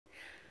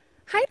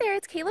Hi there,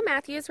 it's Kayla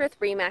Matthews with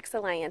RE/MAX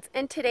Alliance,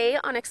 and today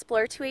on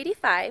Explore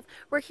 285,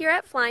 we're here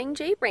at Flying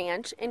J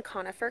Ranch in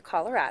Conifer,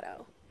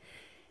 Colorado.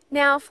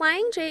 Now,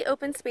 Flying J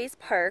Open Space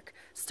Park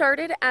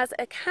started as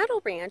a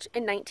cattle ranch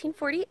in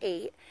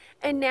 1948,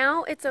 and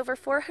now it's over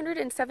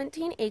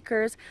 417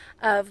 acres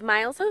of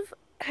miles of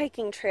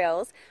hiking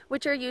trails,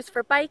 which are used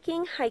for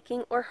biking,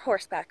 hiking, or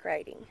horseback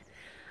riding.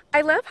 I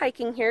love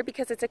hiking here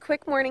because it's a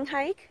quick morning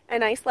hike, a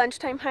nice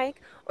lunchtime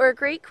hike, or a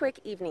great quick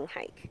evening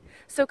hike.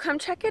 So come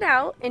check it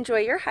out, enjoy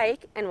your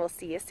hike, and we'll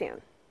see you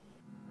soon.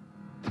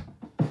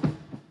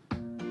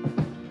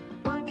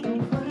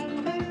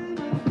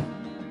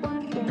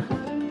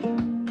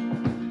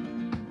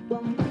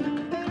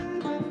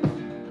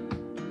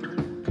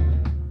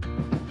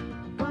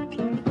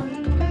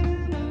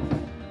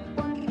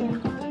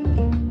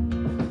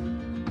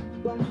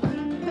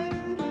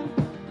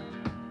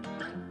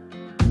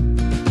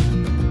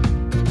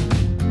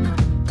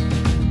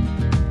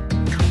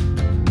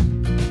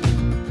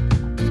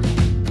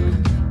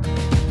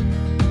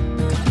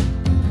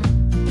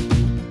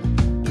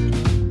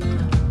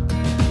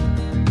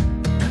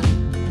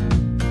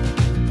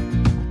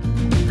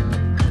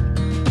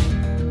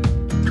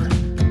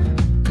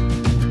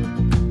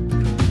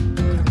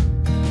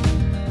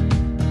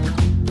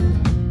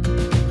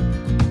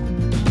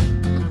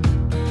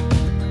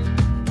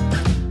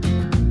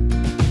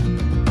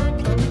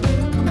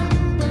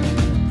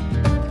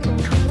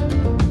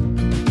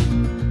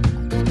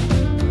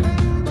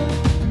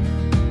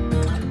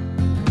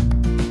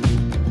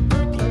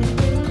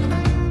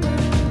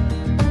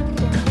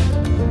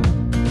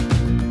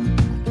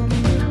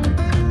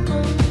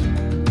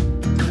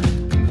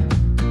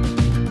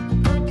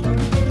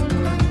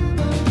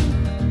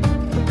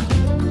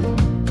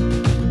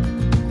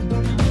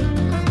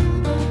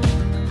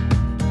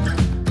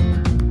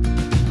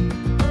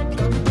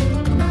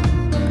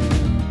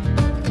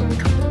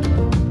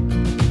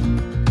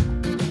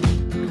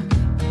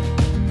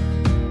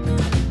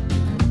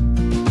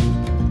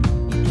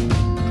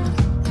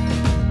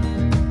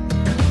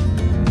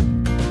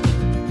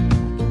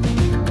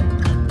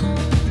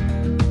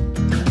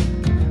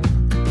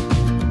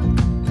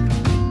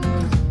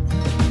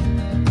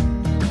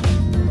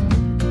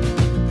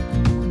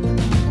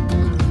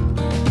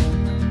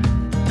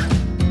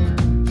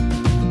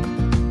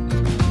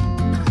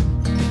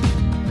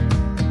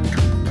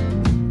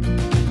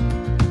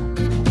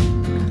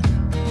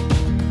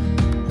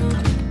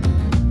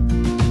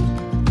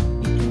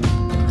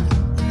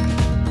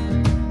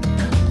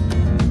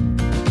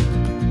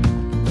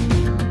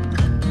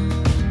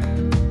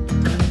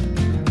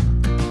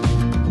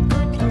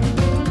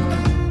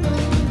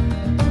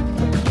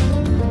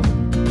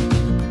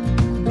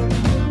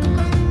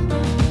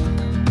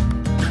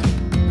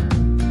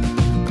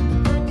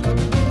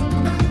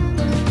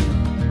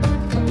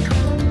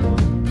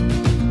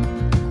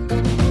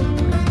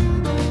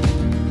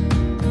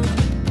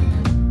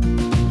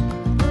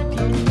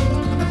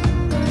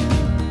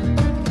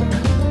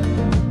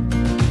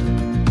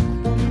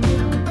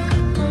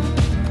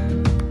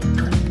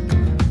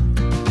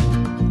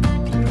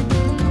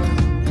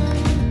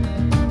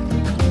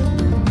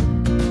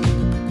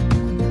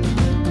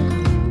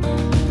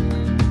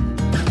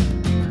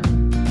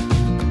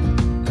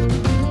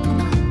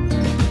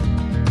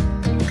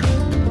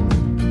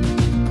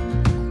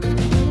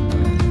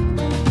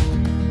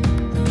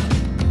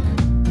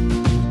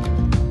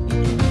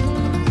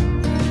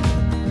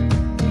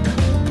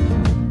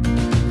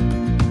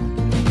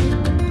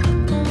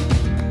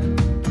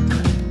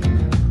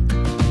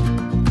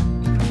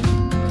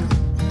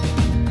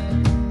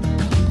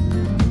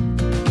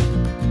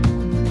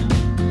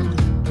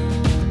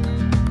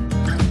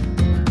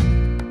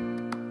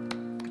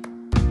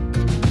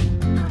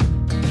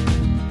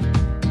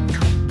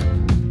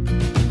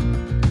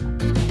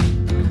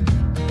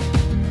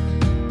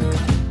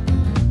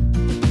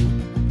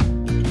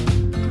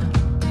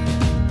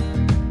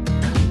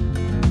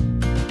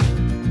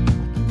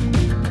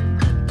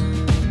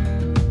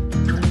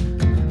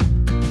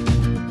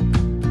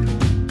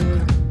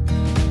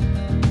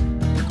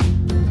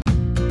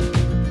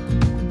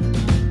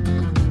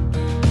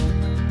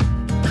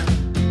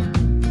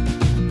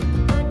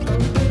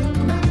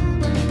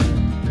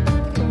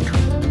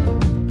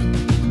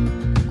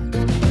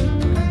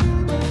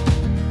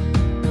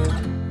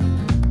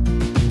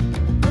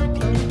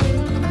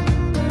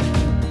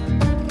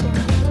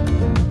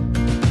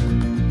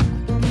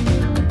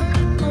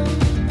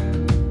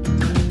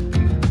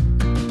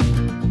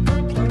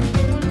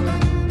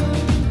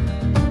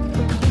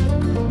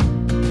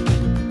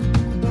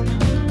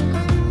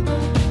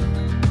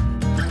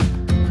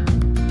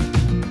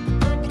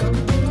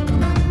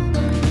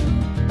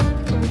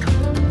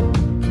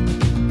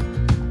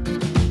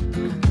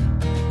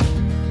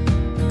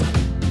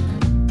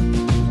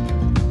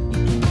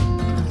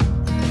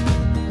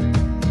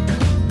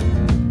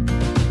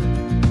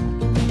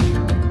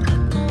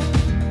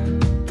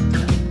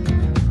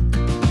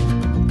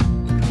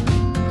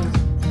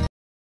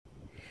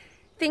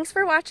 Thanks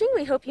for watching.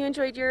 We hope you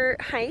enjoyed your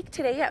hike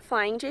today at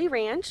Flying J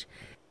Ranch.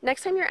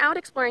 Next time you're out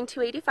exploring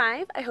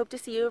 285, I hope to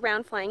see you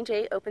around Flying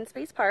J Open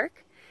Space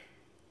Park.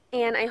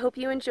 And I hope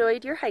you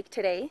enjoyed your hike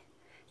today.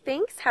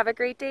 Thanks, have a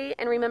great day,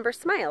 and remember,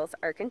 smiles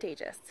are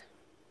contagious.